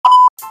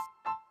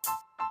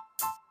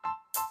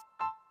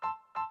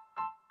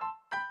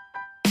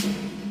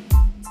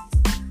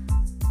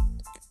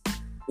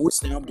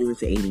What's now? I'm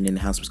Darius Aiden in the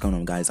house. What's going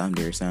on, guys? I'm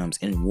Darius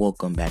and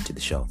welcome back to the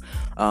show.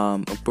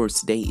 Of course,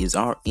 today is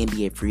our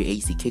NBA free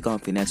agency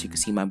kickoff, and as you can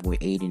see, my boy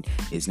Aiden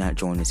is not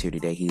joining us here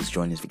today. He's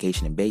joining his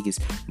vacation in Vegas,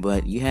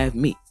 but you have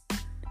me.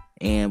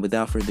 And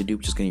without further ado,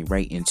 we're just getting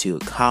right into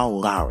it. Kyle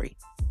Lowry,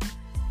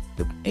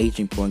 the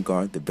aging point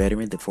guard, the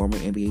veteran, the former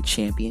NBA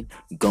champion,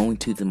 going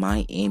to the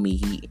Miami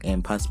Heat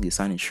and possibly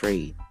signing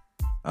trade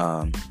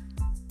to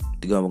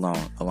go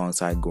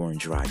alongside Goran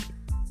Dragic.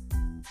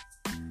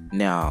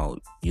 Now,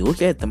 you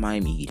look at the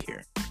Miami Heat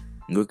here.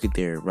 Look at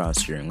their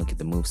roster and look at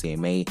the moves they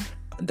made.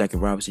 Duncan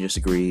Robinson just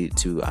agreed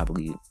to, I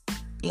believe,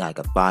 like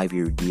a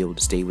 5-year deal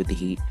to stay with the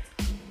Heat.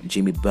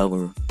 Jimmy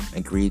Butler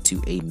agreed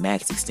to a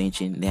max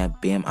extension. They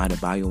have Bam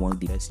Adebayo, one of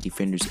the best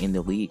defenders in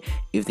the league.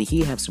 If the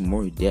Heat have some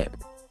more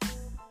depth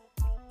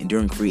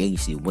during free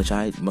agency, which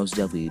I most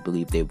definitely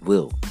believe they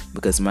will,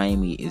 because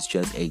Miami is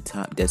just a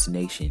top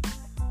destination,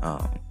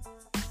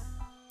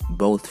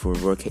 both for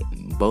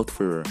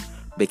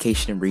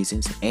vacation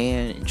reasons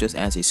and just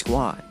as a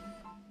squad,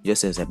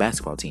 just as a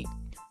basketball team.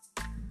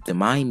 The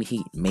Miami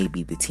Heat may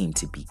be the team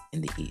to beat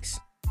in the East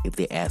if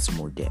they add some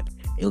more depth.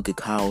 And look at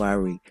Kyle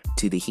Lowry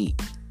to the Heat.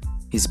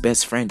 His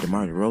best friend,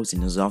 DeMar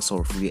DeRozan, is also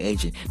a free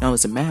agent. Now,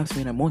 as a Mavs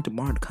fan, I want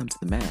DeMar to come to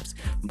the Mavs,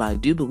 but I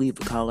do believe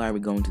with Kyle Lowry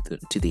going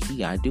to the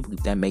Heat, I do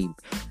believe that may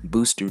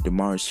boost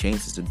DeMar's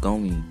chances of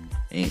going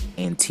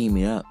and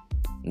teaming up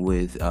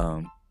with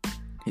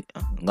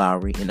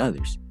Lowry and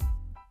others.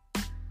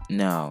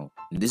 Now,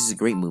 this is a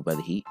great move by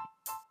the Heat.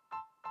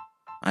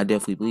 I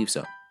definitely believe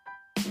so.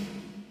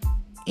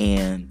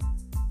 And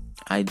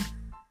I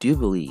do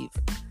believe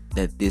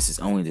that this is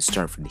only the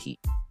start for the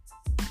Heat.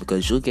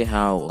 Because you look at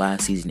how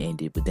last season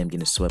ended with them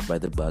getting swept by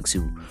the Bucks,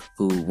 who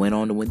went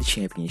on to win the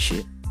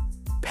championship.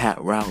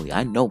 Pat Riley.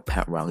 I know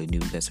Pat Riley knew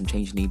that some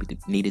changes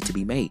needed to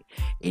be made.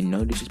 In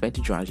no disrespect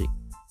to Dragic,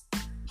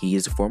 he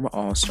is a former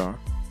All-Star.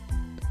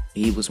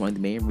 He was one of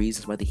the main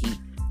reasons why the Heat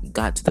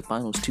got to the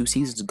finals 2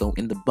 seasons ago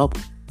in the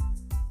bubble.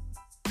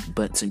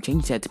 But some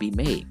changes had to be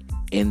made,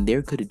 and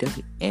there could have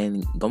definitely.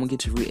 And going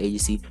into free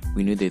agency,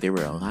 we knew that there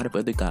were a lot of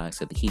other guys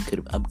that the Heat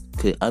could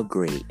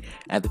upgrade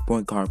at the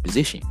point guard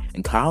position,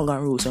 and Kyle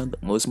Lowry was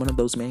one of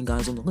those main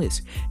guys on the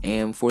list.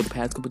 And for the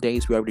past couple of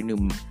days, we already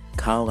knew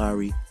Kyle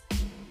Lowry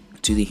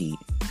to the Heat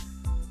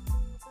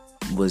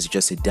was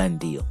just a done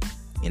deal.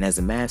 And as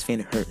a Mavs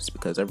fan, it hurts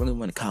because I really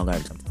wanted Kyle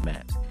Lowry to come to the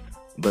Mavs,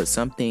 but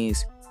some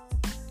things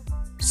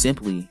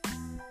simply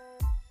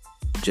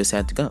just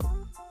had to go.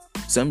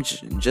 Some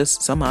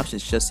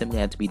options just simply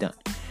had to be done.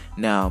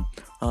 Now,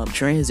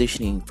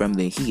 transitioning from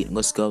the Heat,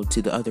 let's go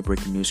to the other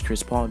breaking news.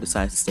 Chris Paul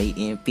decides to stay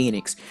in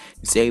Phoenix,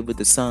 stay with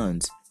the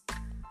Suns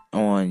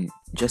on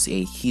just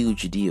a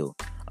huge deal,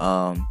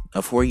 a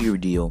 4-year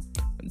deal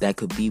that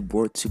could be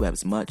worth to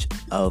as much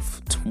of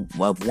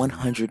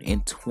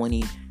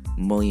 $120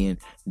 million.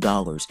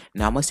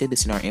 Now, I must say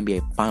this in our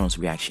NBA Finals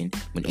reaction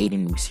when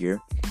Aiden was here,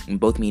 and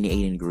both me and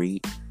Aiden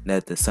agreed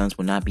that the Suns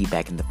will not be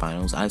back in the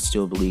finals. I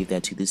still believe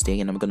that to this day,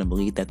 and I'm going to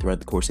believe that throughout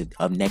the course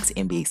of next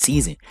NBA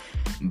season.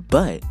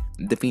 But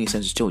the Phoenix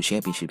Suns are still a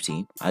championship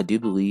team. I do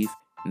believe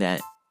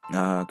that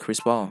Chris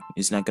Paul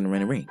is not going to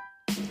win a ring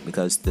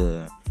because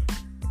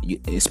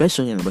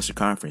especially in the Western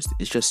Conference,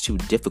 it's just too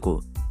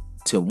difficult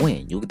to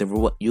win. You look at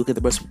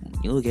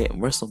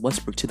Russell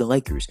Westbrook to the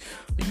Lakers.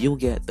 You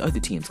look at the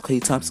other teams.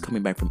 Klay Thompson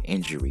coming back from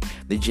injury.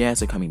 The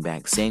Jazz are coming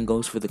back. Same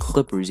goes for the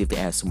Clippers if they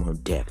add some more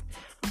depth.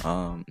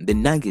 The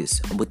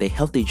Nuggets with a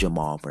healthy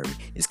Jamal Murray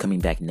is coming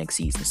back next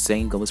season.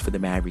 Same goes for the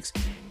Mavericks,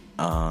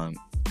 and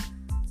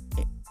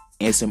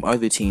some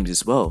other teams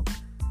as well.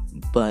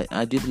 But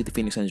I do believe the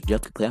Phoenix Suns are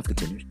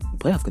definitely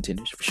playoff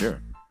contenders for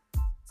sure.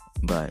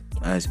 But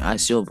I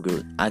still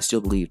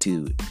believe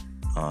too.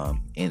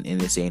 In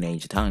this day and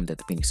age of time, that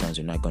the Phoenix Suns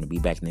are not going to be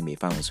back in the NBA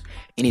Finals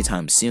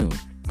anytime soon.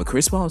 But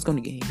Chris Paul is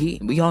going to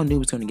get. We all knew he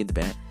was going to get the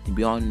bat.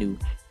 We all knew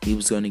he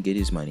was going to get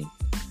his money.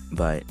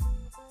 But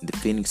the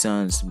Phoenix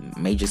Suns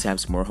may just have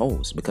some more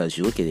holes because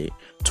you look at it.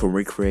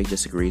 Torrey Craig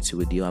just agreed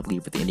to a deal, I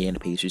believe, with the Indiana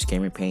Pacers.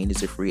 Cameron Payne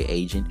is a free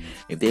agent.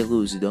 If they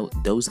lose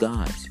those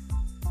guys,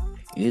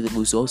 if they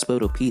lose those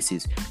pivotal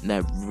pieces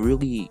that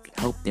really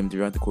helped them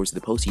throughout the course of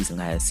the postseason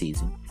last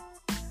season,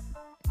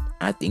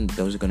 I think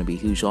those are going to be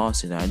huge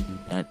losses. I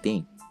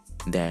think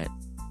that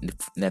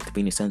the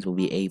Phoenix Suns will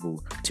be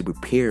able to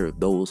prepare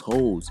those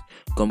holes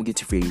going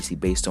into free agency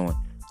based on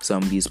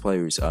some of these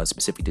players'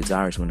 specific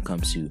desires when it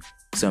comes to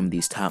some of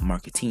these top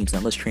market teams.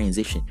 Now let's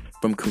transition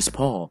from Chris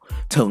Paul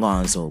to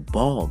Lonzo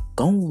Ball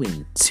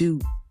going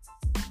to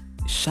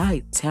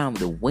Chi-Town,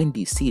 the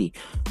Windy City.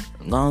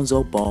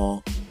 Lonzo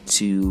Ball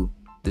to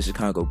the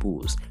Chicago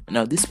Bulls.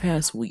 Now this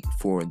past week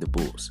for the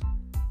Bulls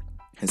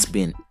has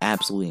been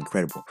absolutely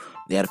incredible.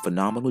 They had a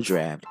phenomenal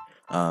draft.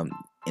 I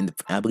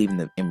believe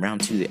in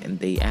round 2, and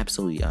they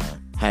absolutely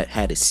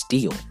had a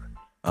steal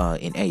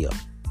in Ayo.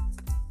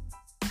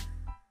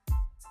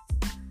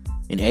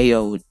 In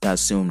Ayo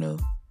Dosunmu,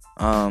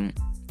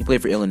 he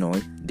played for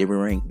Illinois. I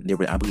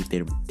believe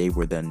they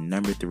were the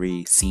number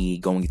 3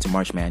 seed going into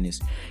March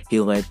Madness. He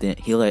led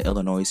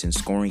Illinois in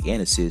scoring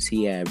and assists.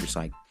 He averaged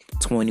like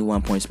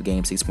 21 points per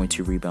game,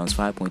 6.2 rebounds,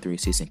 5.3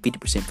 assists, and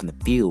 50% from the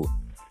field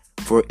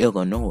for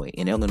Illinois.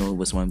 And Illinois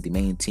was one of the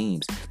main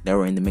teams that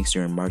were in the mix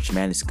during March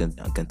Madness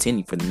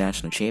contending for the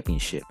national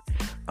championship.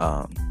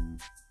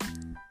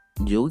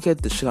 You look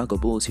at the Chicago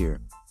Bulls here.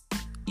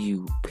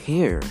 You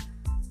pair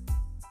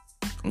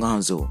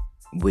Lonzo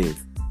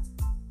with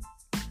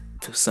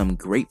some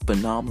great,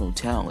 phenomenal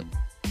talent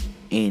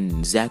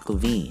in Zach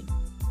LaVine,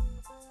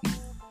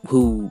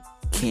 who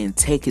can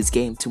take his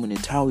game to an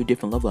entirely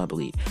different level, I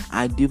believe.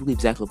 I do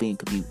believe Zach LaVine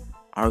could be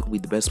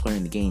arguably the best player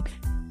in the game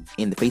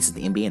in the face of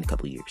the NBA in a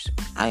couple of years.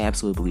 I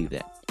absolutely believe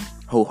that,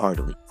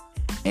 wholeheartedly.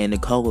 And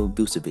Nikola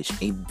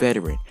Vucevic, a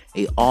veteran,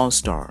 a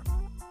all-star,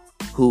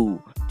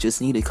 who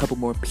just need a couple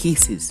more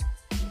pieces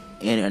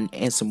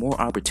and some more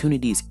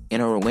opportunities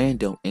in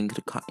Orlando and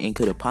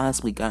could have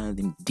possibly gotten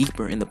them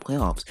deeper in the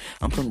playoffs.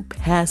 I'm talking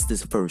past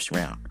this first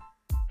round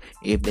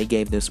if they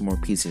gave them some more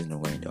pieces in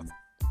Orlando.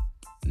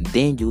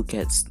 Then you look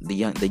at the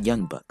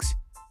young Bucks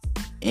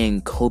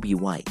and Kobe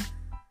White,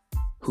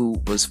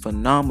 who was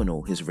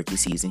phenomenal his rookie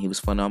season. He was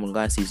phenomenal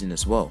last season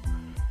as well.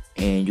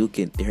 And you look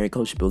at the head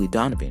coach Billy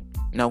Donovan.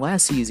 Now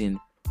last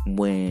season,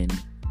 when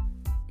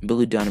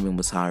Billy Donovan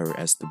was hired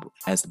as the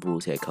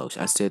Bulls head coach,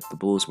 I said the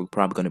Bulls were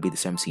probably going to be the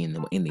 7th seed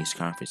in the East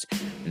Conference.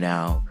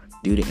 Now,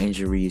 due to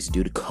injuries,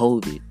 due to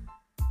COVID,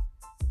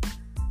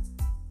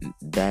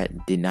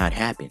 that did not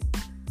happen.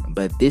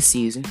 But this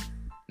season,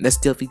 that's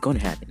definitely going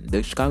to happen.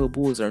 The Chicago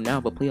Bulls are now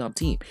a playoff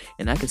team,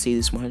 and I can say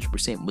this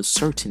 100% with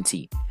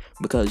certainty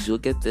because you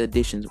look at the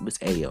additions with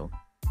Ayo,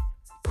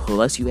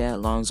 plus you add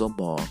Lonzo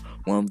Ball,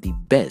 one of the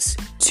best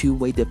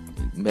two-way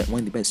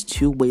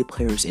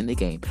players in the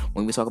game.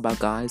 When we talk about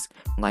guys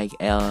like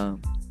a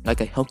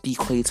healthy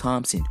Klay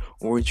Thompson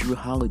or Drew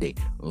Holiday,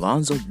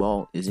 Lonzo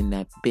Ball is in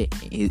that bit.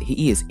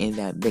 He is in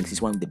that mix.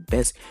 He's one of the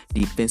best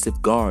defensive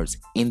guards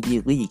in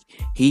the league.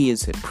 He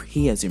has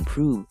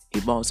improved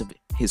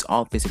his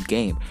offensive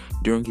game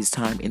during his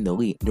time in the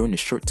league, during the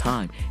short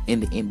time in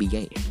the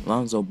NBA.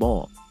 Lonzo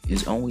Ball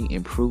is only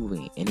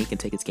improving, and he can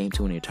take his game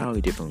to an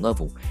entirely different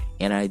level.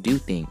 And I do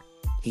think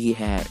he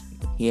had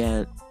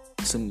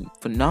some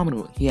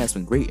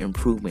great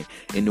improvement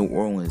in New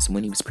Orleans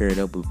when he was paired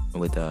up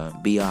with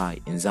B.I.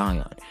 and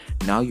Zion.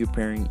 Now you're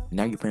pairing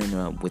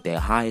up with a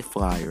high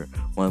flyer,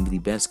 one of the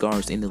best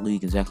guards in the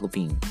league in Zach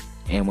LaVine,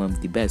 and one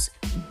of the best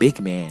big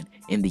man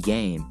in the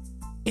game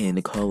in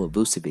Nikola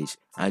Vucevic.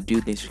 I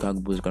do think Chicago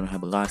Bulls are going to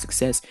have a lot of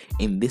success,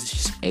 and this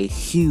is a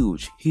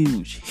huge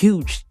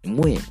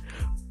win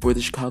for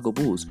the Chicago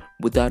Bulls,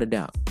 without a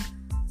doubt.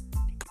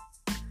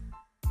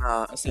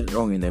 I said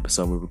earlier in the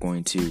episode we were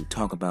going to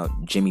talk about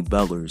Jimmy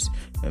Butler's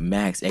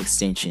max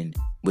extension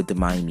with the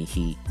Miami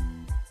Heat.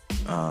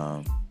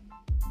 4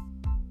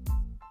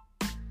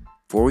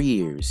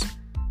 years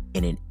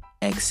in an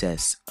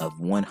excess of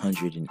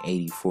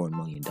 $184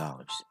 million.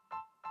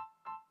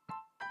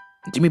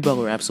 Jimmy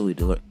Butler absolutely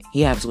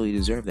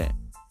deserved that.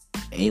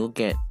 And you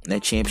look at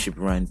that championship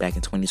run back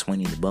in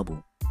 2020 in the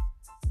bubble.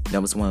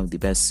 That was one of the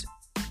best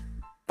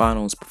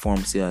finals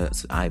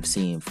performances I've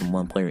seen from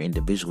one player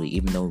individually,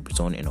 even though it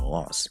resulted in a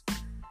loss.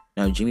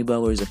 Now, Jimmy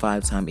Butler is a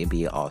 5-time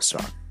NBA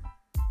All-Star,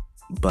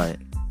 but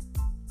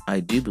I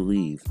do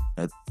believe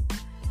that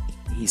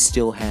he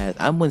still has,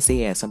 I wouldn't say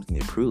he has something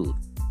to prove,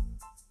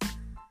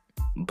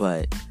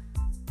 but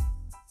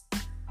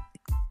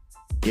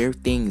there are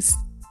things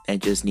that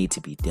just need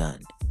to be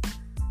done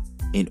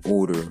in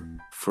order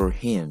for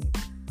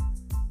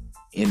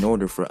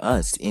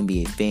us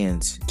NBA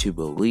fans to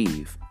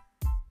believe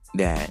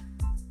that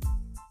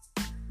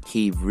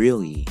he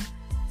really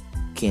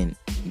can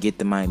get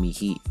the Miami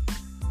Heat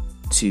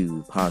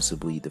to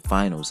possibly the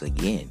finals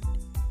again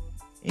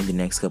in the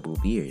next couple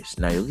of years.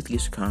 Now, you look at the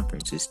Eastern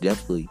Conference; it's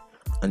definitely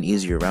an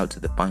easier route to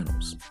the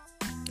finals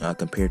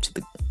compared to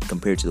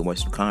the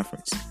Western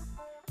Conference.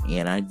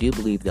 And I do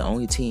believe the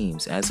only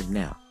teams as of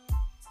now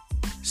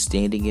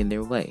standing in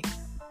their way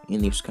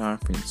in the Eastern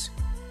Conference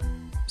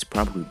is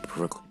probably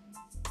Brooklyn.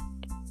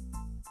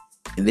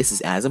 And this is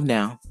as of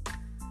now.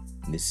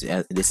 This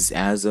is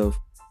as of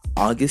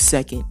August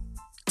 2nd,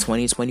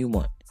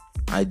 2021.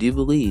 I do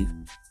believe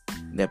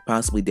that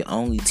possibly the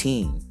only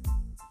team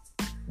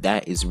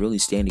that is really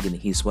standing in the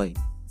Heat's way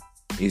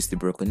is the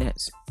Brooklyn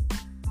Nets.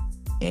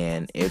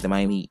 And if the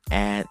Miami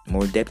add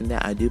more depth than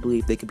that, I do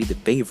believe they could be the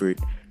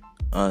favorite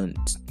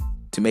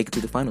to make it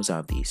to the finals out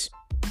of these.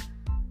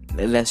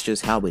 And that's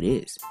just how it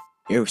is.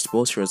 Eric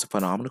Spoelstra is a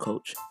phenomenal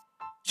coach.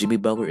 Jimmy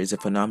Butler is a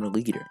phenomenal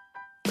leader.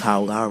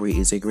 Kyle Lowry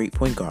is a great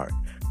point guard.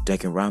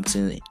 Duncan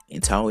Robinson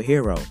and Tyler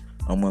Hero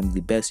are one of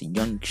the best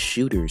young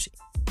shooters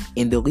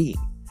in the league.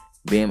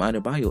 Bam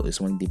Adebayo is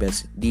one of the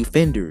best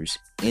defenders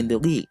in the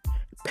league.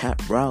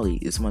 Pat Riley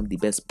is one of the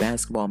best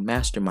basketball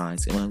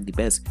masterminds and one of the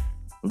best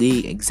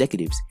league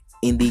executives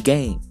in the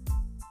game.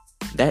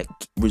 That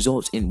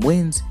results in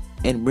wins,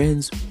 and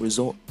wins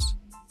results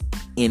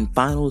in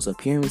finals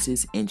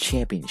appearances and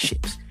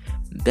championships.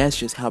 That's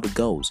just how it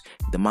goes.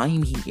 The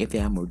Miami Heat, if they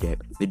have more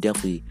depth, they're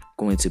definitely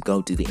going to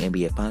go to the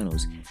NBA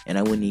Finals, and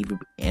I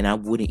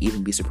wouldn't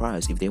even be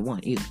surprised if they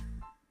won either.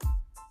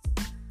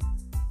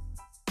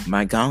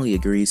 Mike Conley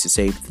agrees to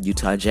stay with the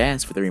Utah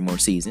Jazz for 3 more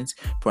seasons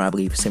for, I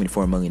believe,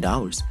 $74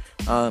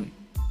 million.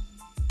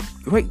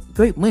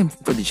 Great win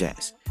for the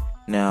Jazz.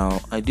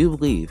 Now, I do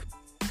believe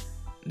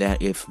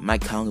that if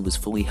Mike Conley was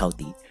fully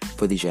healthy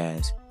for the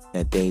Jazz,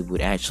 that they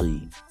would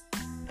actually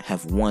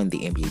have won the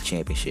NBA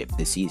championship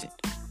this season.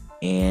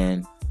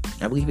 And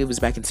I believe it was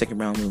back in the second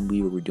round when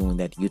we were doing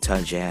that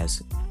Utah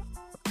Jazz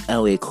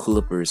LA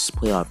Clippers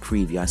playoff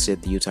preview. I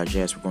said the Utah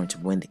Jazz were going to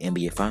win the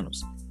NBA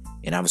Finals,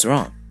 and I was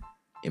wrong.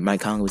 If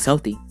Mike Conley was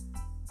healthy,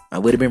 I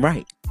would have been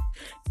right.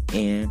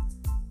 And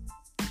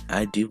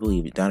I do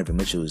believe that Donovan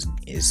Mitchell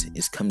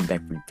is coming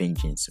back for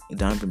vengeance.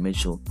 Donovan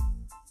Mitchell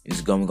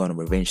is going on a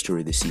revenge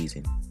tour this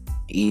season,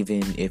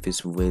 even if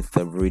it's with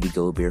Rudy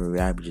Gobert, who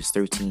averages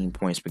 13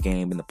 points per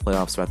game in the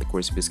playoffs throughout the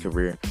course of his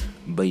career.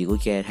 But you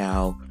look at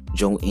how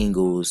Joe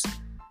Ingles,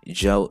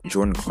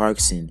 Jordan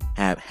Clarkson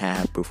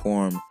have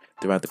performed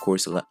throughout the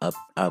course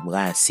of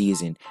last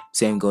season.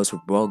 Same goes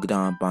for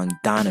Bogdan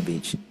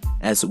Bogdanovic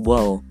as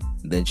well.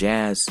 The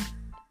Jazz,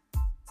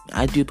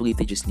 I do believe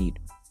they just need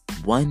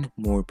one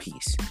more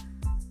piece.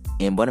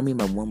 And what I mean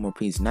by one more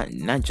piece, not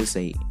just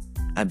a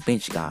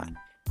bench guy.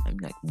 I mean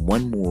like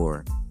one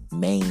more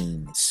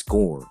main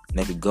scorer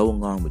that could go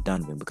along with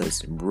Donovan,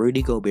 because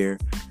Rudy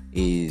Gobert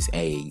is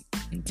a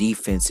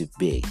defensive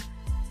big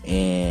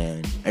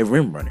and a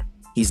rim runner.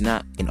 He's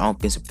not an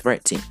offensive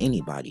threat to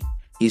anybody.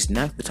 He's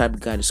not the type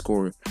of guy to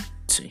score.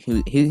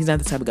 He's not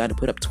the type of guy to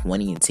put up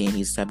 20 and 10.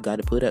 He's the type of guy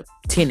to put up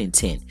 10 and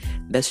 10.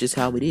 That's just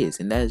how it is.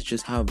 And that's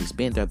just how it's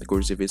been throughout the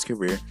course of his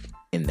career.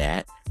 And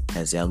that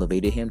has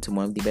elevated him to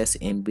one of the best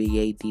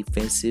NBA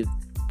defensive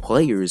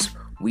players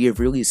we have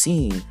really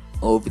seen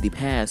over the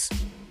past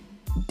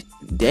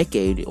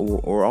decade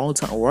or all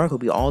time, or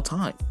arguably all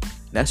time.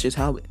 That's just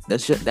how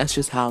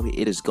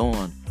it is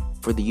gone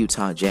for the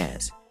Utah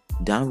Jazz.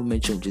 Donovan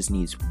Mitchell just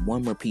needs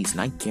one more piece,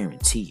 and I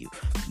guarantee you,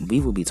 we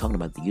will be talking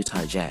about the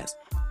Utah Jazz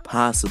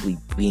possibly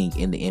being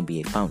in the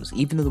NBA Finals.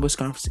 Even though the West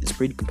Conference is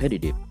pretty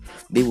competitive,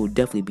 they will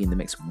definitely be in the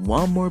mix.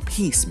 One more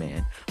piece,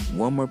 man.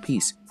 One more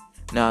piece.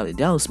 Now, the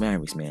Dallas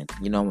Mavericks, man.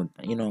 I'm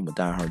a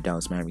diehard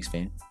Dallas Mavericks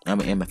fan.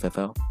 I'm an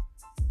MFFL,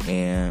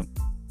 and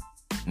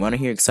when I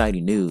hear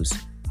exciting news,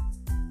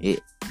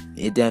 it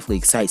definitely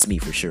excites me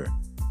for sure.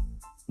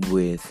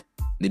 With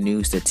the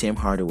news that Tim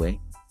Hardaway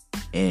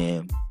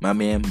and my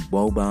man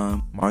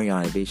Boban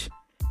Marjanovic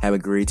have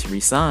agreed to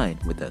resign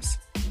with us.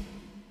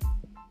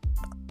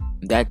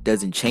 That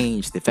doesn't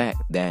change the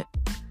fact that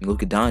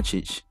Luka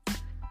Doncic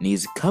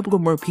needs a couple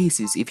of more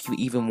pieces if you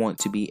even want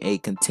to be a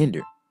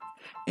contender.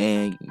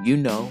 And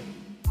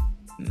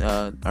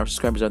our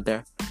subscribers out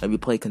there, that we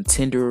play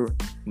contenders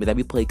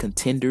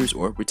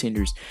or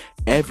pretenders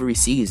every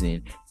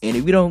season. And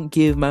if we don't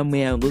give my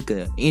man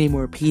Luka any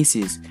more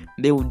pieces,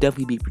 they will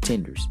definitely be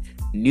pretenders.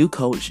 New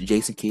coach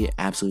Jason Kidd,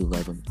 absolutely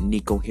love him.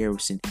 Nico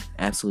Harrison,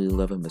 absolutely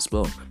love him as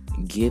well.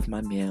 Give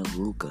my man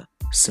Luka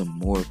some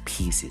more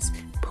pieces,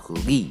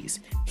 please.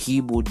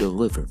 He will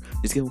deliver.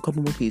 Just give him a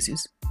couple more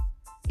pieces,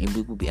 and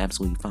we will be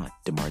absolutely fine.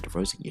 DeMar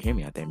DeRozan, you hear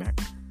me out there, man?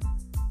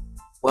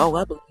 Well,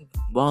 I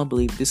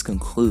believe this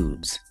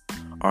concludes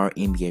our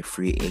NBA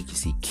free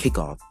agency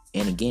kickoff.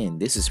 And again,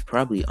 this is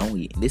really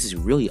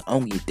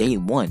only day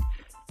one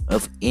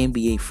of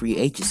NBA free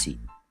agency,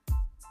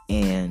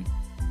 and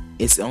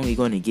it's only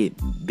going to get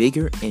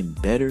bigger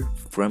and better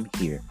from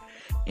here.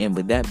 And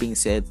with that being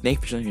said, thank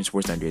you for joining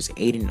Sports Darius,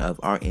 Aiden of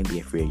our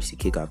NBA free agency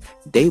kickoff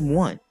day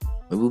one.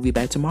 We will be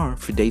back tomorrow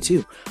for day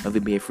 2 of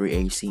NBA free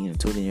agency. And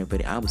until then,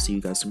 everybody, I will see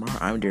you guys tomorrow.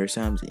 I'm Darius,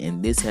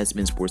 and this has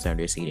been Sports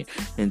Darius Aiden.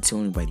 Until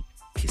anybody,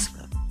 peace and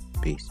love.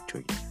 Peace. Enjoy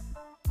your day.